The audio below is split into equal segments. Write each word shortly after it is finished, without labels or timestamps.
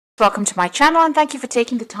Welcome to my channel and thank you for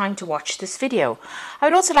taking the time to watch this video. I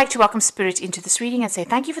would also like to welcome Spirit into this reading and say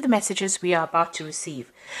thank you for the messages we are about to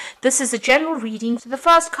receive. This is a general reading. So the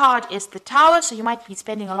first card is the Tower, so you might be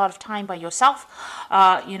spending a lot of time by yourself,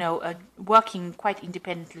 working quite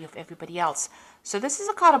independently of everybody else. So this is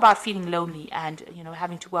a card about feeling lonely and,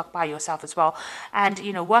 having to work by yourself as well. And,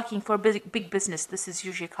 working for a big business. This is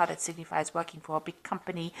usually a card that signifies working for a big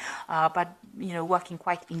company, but, working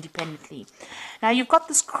quite independently. Now, you've got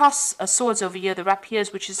this cross swords over here, the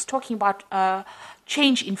rapiers, which is talking about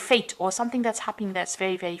change in fate or something that's happening that's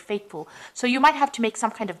very, very fateful. So you might have to make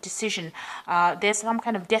some kind of decision. There's some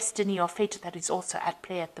kind of destiny or fate that is also at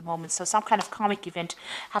play at the moment. So some kind of karmic event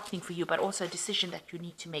happening for you, but also a decision that you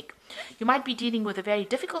need to make. You might be dealing with a very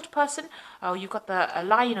difficult person. You've got the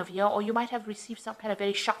lion over here, or you might have received some kind of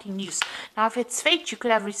very shocking news. Now, if it's fate, you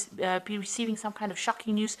could have be receiving some kind of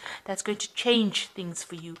shocking news that's going to change things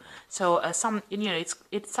for you. So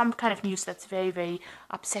it's some kind of news that's very, very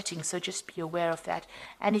upsetting. So just be aware of that,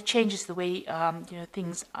 and it changes the way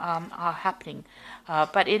things are happening.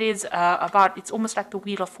 But it is it's almost like the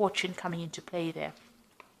Wheel of Fortune coming into play there.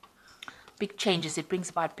 Big changes. It brings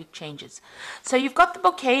about big changes. So you've got the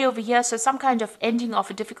bouquet over here, so some kind of ending of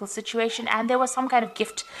a difficult situation, and there was some kind of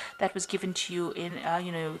gift that was given to you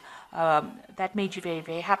in that made you very,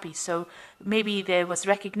 very happy. So maybe there was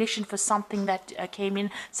recognition for something that came in,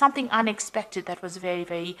 something unexpected that was very,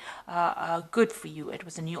 very good for you. It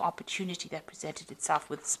was a new opportunity that presented itself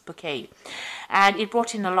with this bouquet, and it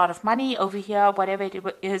brought in a lot of money over here. Whatever it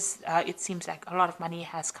is, it seems like a lot of money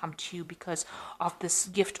has come to you because of this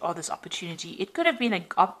gift or this opportunity. It could have been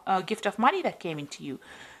a gift of money that came into you.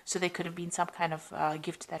 So there could have been some kind of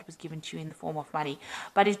gift that was given to you in the form of money.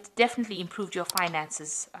 But it definitely improved your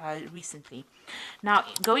finances recently. Now,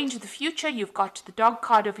 going to the future, you've got the dog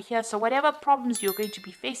card over here. So whatever problems you're going to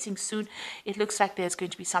be facing soon, it looks like there's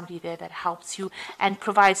going to be somebody there that helps you and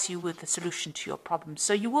provides you with a solution to your problems.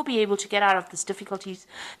 So you will be able to get out of these difficulties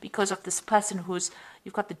because of this person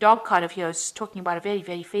you've got the dog card over here, is talking about a very,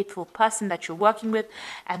 very faithful person that you're working with,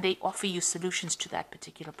 and they offer you solutions to that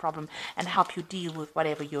particular problem and help you deal with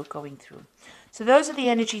whatever you're going through. So those are the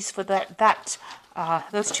energies for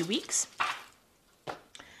those 2 weeks.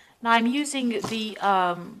 Now I'm using the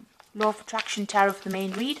Law of Attraction Tarot for the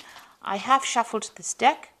main read. I have shuffled this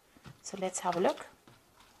deck, so let's have a look.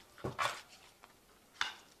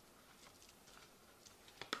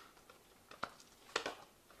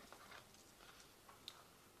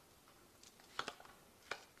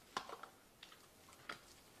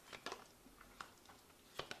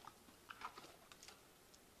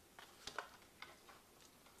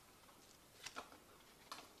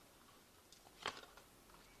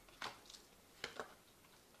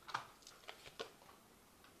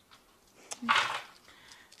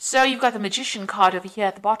 So you've got the Magician card over here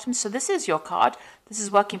at the bottom. So this is your card. This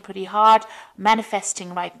is working pretty hard,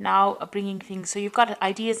 manifesting right now, bringing things. So you've got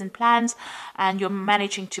ideas and plans, and you're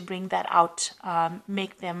managing to bring that out,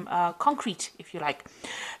 make them concrete, if you like.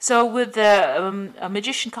 So with the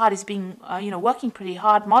Magician card is being, working pretty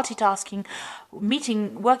hard, multitasking,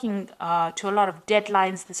 working to a lot of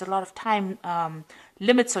deadlines. There's a lot of time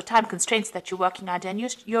limits or time constraints that you're working under, and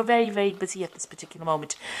you're very, very busy at this particular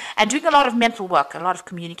moment, and doing a lot of mental work, a lot of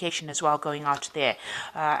communication as well going out there,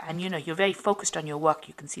 and you're very focused on your work.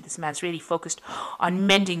 You can see this man's really focused on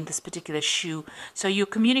mending this particular shoe, so you're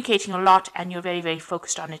communicating a lot and you're very, very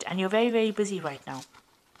focused on it, and you're very, very busy right now.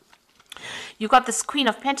 You've got this Queen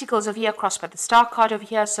of Pentacles over here, crossed by the Star card over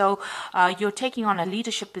here. So you're taking on a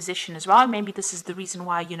leadership position as well. Maybe this is the reason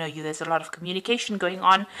why, there's a lot of communication going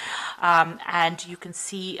on. And you can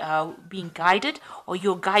see being guided, or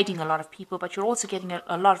you're guiding a lot of people, but you're also getting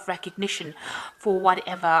a lot of recognition for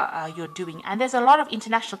whatever you're doing. And there's a lot of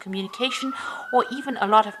international communication, or even a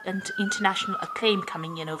lot of international acclaim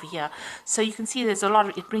coming in over here. So you can see there's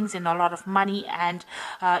it brings in a lot of money, and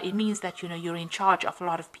it means that, you're in charge of a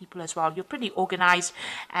lot of people as well. You're pretty organized,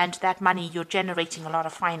 and that money, you're generating a lot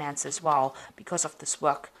of finance as well because of this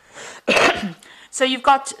work. So you've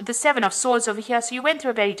got the Seven of Swords over here. So you went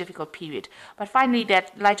through a very difficult period, but finally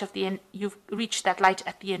that light of the end, you've reached that light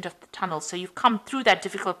at the end of the tunnel. So you've come through that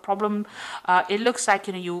difficult problem. It looks like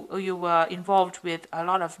you were involved with a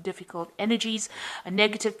lot of difficult energies,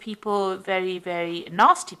 negative people, very, very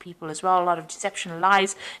nasty people as well. A lot of deception,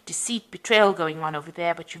 lies, deceit, betrayal going on over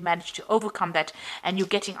there. But you've managed to overcome that, and you're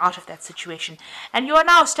getting out of that situation. And you are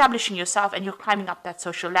now establishing yourself, and you're climbing up that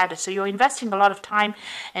social ladder. So you're investing a lot of time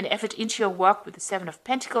and effort into your work with the Seven of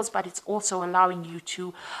Pentacles, but it's also allowing you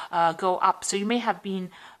to go up. So you may have been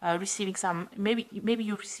receiving some, maybe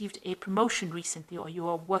you received a promotion recently, or you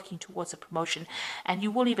are working towards a promotion, and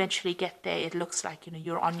you will eventually get there. It looks like, you know,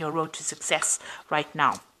 you're on your road to success right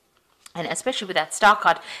now. And especially with that star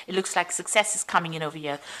card, it looks like success is coming in over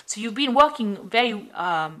here. So you've been working very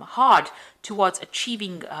hard towards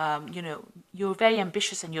achieving, you know, you're very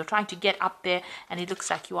ambitious and you're trying to get up there. And it looks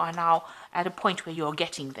like you are now at a point where you're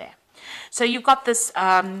getting there. So you've got this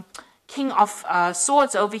King of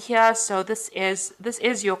Swords over here. So this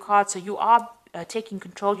is your card. So you are taking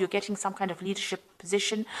control, you're getting some kind of leadership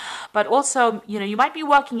position, but also, you know, you might be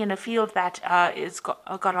working in a field that is got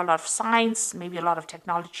a lot of science, maybe a lot of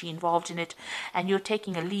technology involved in it, and you're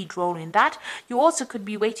taking a lead role in that. You also could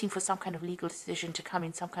be waiting for some kind of legal decision to come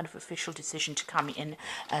in, some kind of official decision to come in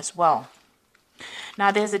as well. Now,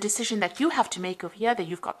 there's a decision that you have to make over here. That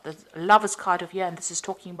you've got the Lovers card over here, and this is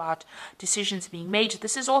talking about decisions being made.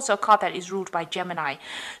 This is also a card that is ruled by Gemini.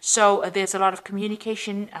 So there's a lot of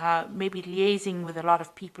communication, maybe liaising with a lot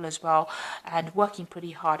of people as well, and working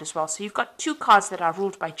pretty hard as well. So you've got two cards that are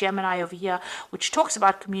ruled by Gemini over here, which talks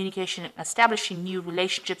about communication, establishing new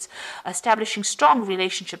relationships, establishing strong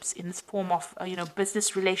relationships in this form of, you know,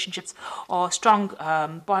 business relationships, or strong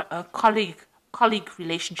colleague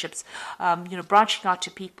relationships, you know, branching out to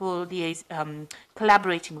people,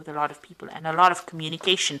 collaborating with a lot of people, and a lot of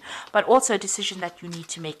communication, but also a decision that you need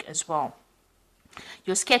to make as well.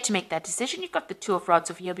 You're scared to make that decision. You've got the Two of Rods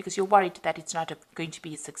over here because you're worried that it's not going to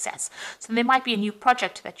be a success. So there might be a new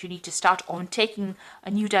project that you need to start on, taking a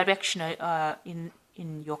new direction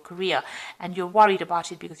in your career, and you're worried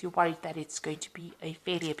about it because you're worried that it's going to be a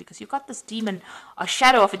failure, because you've got this demon, a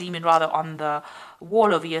shadow of a demon rather, on the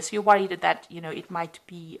wall over here. So you're worried that, you know, it might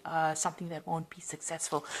be something that won't be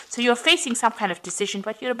successful. So you're facing some kind of decision,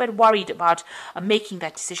 but you're a bit worried about making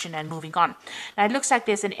that decision and moving on. Now it looks like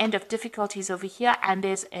there's an end of difficulties over here, and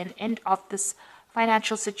there's an end of this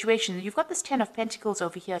financial situation. You've got this Ten of Pentacles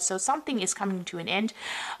over here, so something is coming to an end,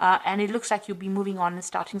 and it looks like you'll be moving on and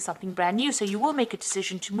starting something brand new. So you will make a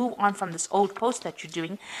decision to move on from this old post that you're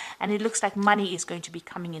doing, and it looks like money is going to be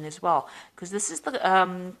coming in as well, because this is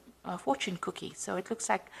the fortune cookie. So it looks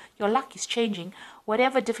like your luck is changing.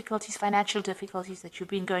 Whatever difficulties, financial difficulties that you've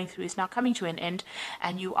been going through is now coming to an end,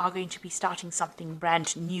 and you are going to be starting something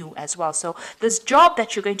brand new as well. So this job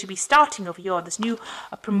that you're going to be starting over here, or this new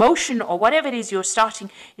promotion, or whatever it is you're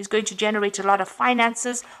starting, is going to generate a lot of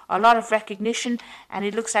finances, a lot of recognition, and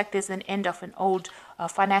it looks like there's an end of an old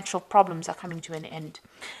financial problems are coming to an end.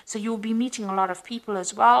 So you'll be meeting a lot of people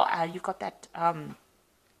as well. You've got that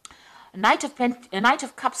a Knight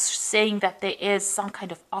of Cups saying that there is some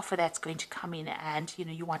kind of offer that's going to come in, and, you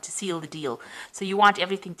know, you want to seal the deal. So you want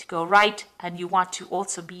everything to go right, and you want to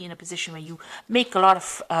also be in a position where you make a lot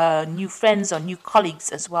of new friends or new colleagues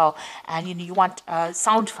as well, and, you know, you want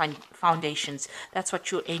sound foundations. That's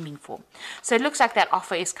what you're aiming for. So it looks like that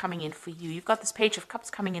offer is coming in for you. You've got this Page of Cups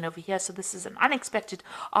coming in over here, so this is an unexpected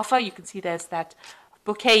offer. You can see there's that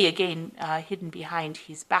bouquet again hidden behind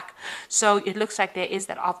his back. So it looks like there is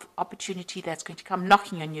that opportunity that's going to come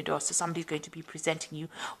knocking on your door. So somebody's going to be presenting you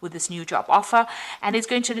with this new job offer, and it's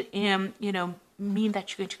going to you know, mean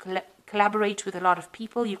that you're going to collaborate with a lot of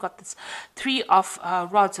people. You've got this Three of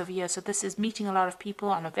Rods over here, so this is meeting a lot of people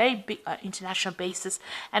on a very big international basis,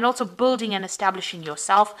 and also building and establishing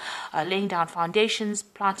yourself, laying down foundations,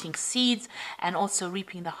 planting seeds, and also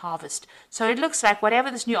reaping the harvest. So it looks like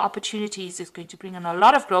whatever this new opportunity is going to bring in a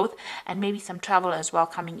lot of growth, and maybe some travel as well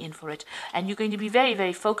coming in for it, and you're going to be very,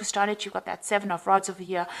 very focused on it. You've got that Seven of Rods over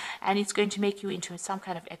here, and it's going to make you into some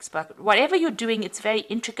kind of expert. Whatever you're doing, it's very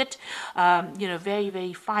intricate, you know, very,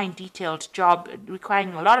 very fine detail job,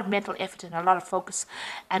 requiring a lot of mental effort and a lot of focus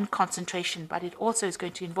and concentration, but it also is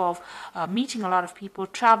going to involve meeting a lot of people,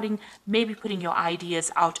 traveling, maybe putting your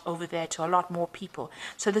ideas out over there to a lot more people.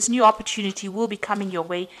 So this new opportunity will be coming your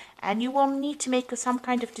way, and you will need to make some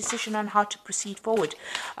kind of decision on how to proceed forward.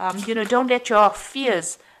 You know, don't let your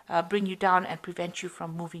fears bring you down and prevent you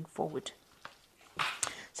from moving forward.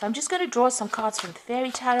 So I'm just going to draw some cards from the Fairy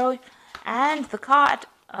Tarot, and the card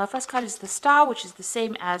first card is the Star, which is the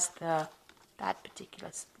same as that particular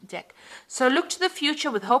deck. So look to the future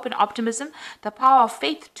with hope and optimism, the power of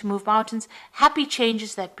faith to move mountains, happy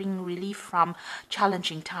changes that bring relief from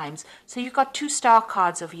challenging times. So you've got two Star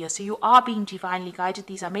cards over here. So you are being divinely guided.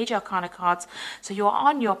 These are major arcana cards. So you're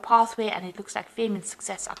on your pathway, and it looks like fame and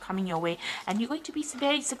success are coming your way, and you're going to be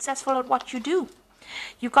very successful at what you do.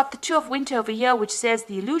 You've got the Two of Winter over here, which says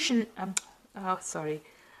the illusion,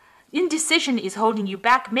 indecision is holding you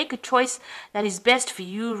back. Make a choice that is best for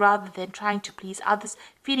you rather than trying to please others,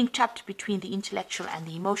 feeling trapped between the intellectual and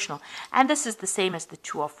the emotional. And this is the same as the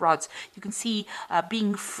Two of Rods. You can see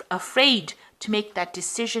being afraid to make that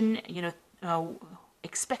decision,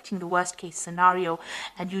 expecting the worst case scenario,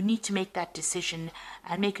 and you need to make that decision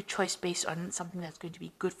and make a choice based on something that's going to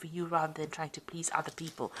be good for you rather than trying to please other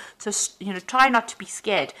people. So try not to be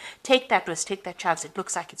scared. Take that risk, take that chance. It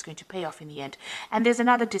looks like it's going to pay off in the end. And there's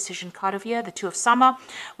another decision card over here, the Two of Summer,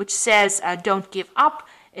 which says don't give up.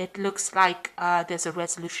 It looks like there's a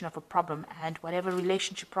resolution of a problem, and whatever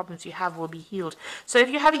relationship problems you have will be healed. So if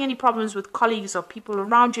you're having any problems with colleagues or people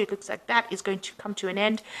around you, it looks like that is going to come to an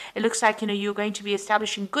end. It looks like, you're going to be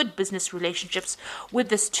establishing good business relationships with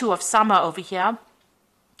this Two of Summer over here.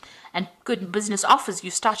 And good business offers.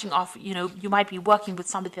 You're starting off, you might be working with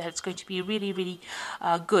somebody that's going to be really, really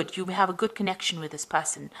good. You have a good connection with this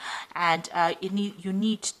person, and you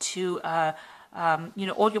need to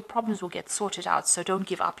all your problems will get sorted out. So don't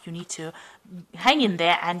give up. You need to hang in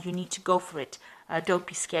there, and you need to go for it. Don't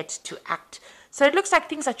be scared to act. So it looks like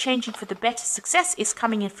things are changing for the better. Success is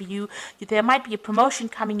coming in for you. There might be a promotion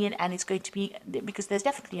coming in, and it's going to be, because there's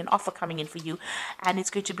definitely an offer coming in for you, and it's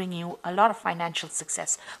going to bring you a lot of financial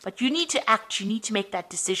success. But you need to act. You need to make that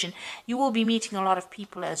decision. You will be meeting a lot of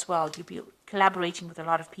people as well. You'll be collaborating with a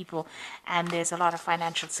lot of people, and there's a lot of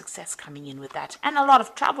financial success coming in with that, and a lot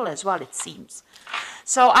of travel as well, it seems.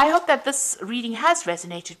 So I hope that this reading has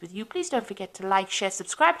resonated with you. Please don't forget to like, share,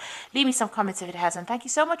 subscribe. Leave me some comments if it hasn't. Thank you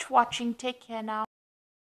so much for watching. Take care now.